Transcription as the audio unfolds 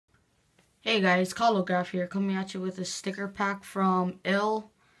Hey guys, Holograph here, coming at you with a sticker pack from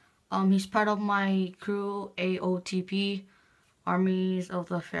Ill. He's part of my crew, AOTP, Armies of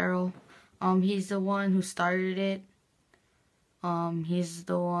the Pharaoh. He's the one who started it. He's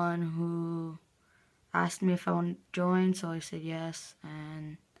the one who asked me if I want to join, so I said yes,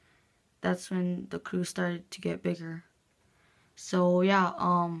 and that's when the crew started to get bigger. So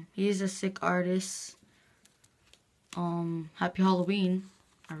yeah, he's a sick artist. Happy Halloween,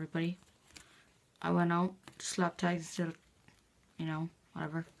 everybody. I went out to slap tags instead of,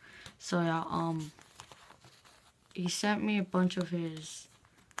 whatever. So yeah, he sent me a bunch of his,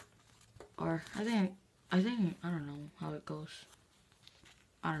 or I think, I don't know how it goes.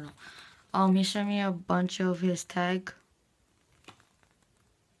 I don't know. He sent me a bunch of his tag.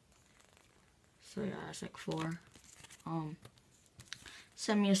 So yeah, that's like 4.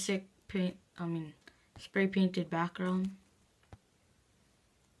 Sent me a sick spray painted background.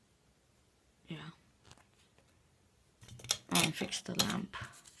 Yeah. Fixed the lamp.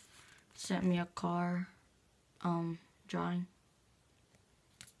 Sent me a car, drawing.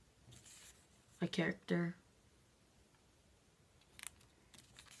 A character.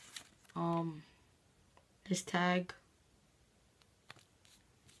 His tag.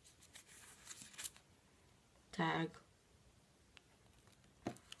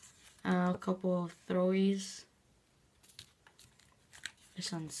 A couple of throwies.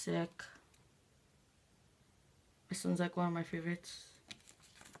 This one's sick. This one's like one of my favorites.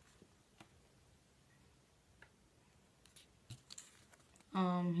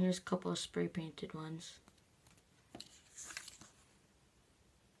 Here's a couple of spray painted ones.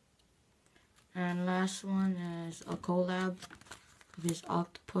 And last one is a collab of his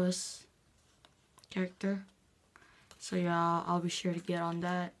octopus character. So yeah, I'll be sure to get on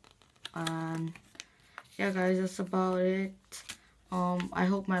that. And yeah guys, that's about it. I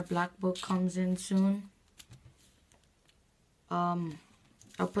hope my black book comes in soon.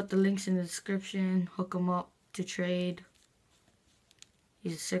 I'll put the links in the description. Hook him up to trade.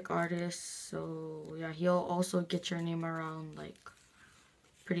 He's a sick artist, so yeah, he'll also get your name around like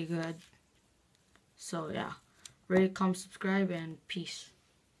pretty good. So yeah, rate, comment, subscribe, and peace.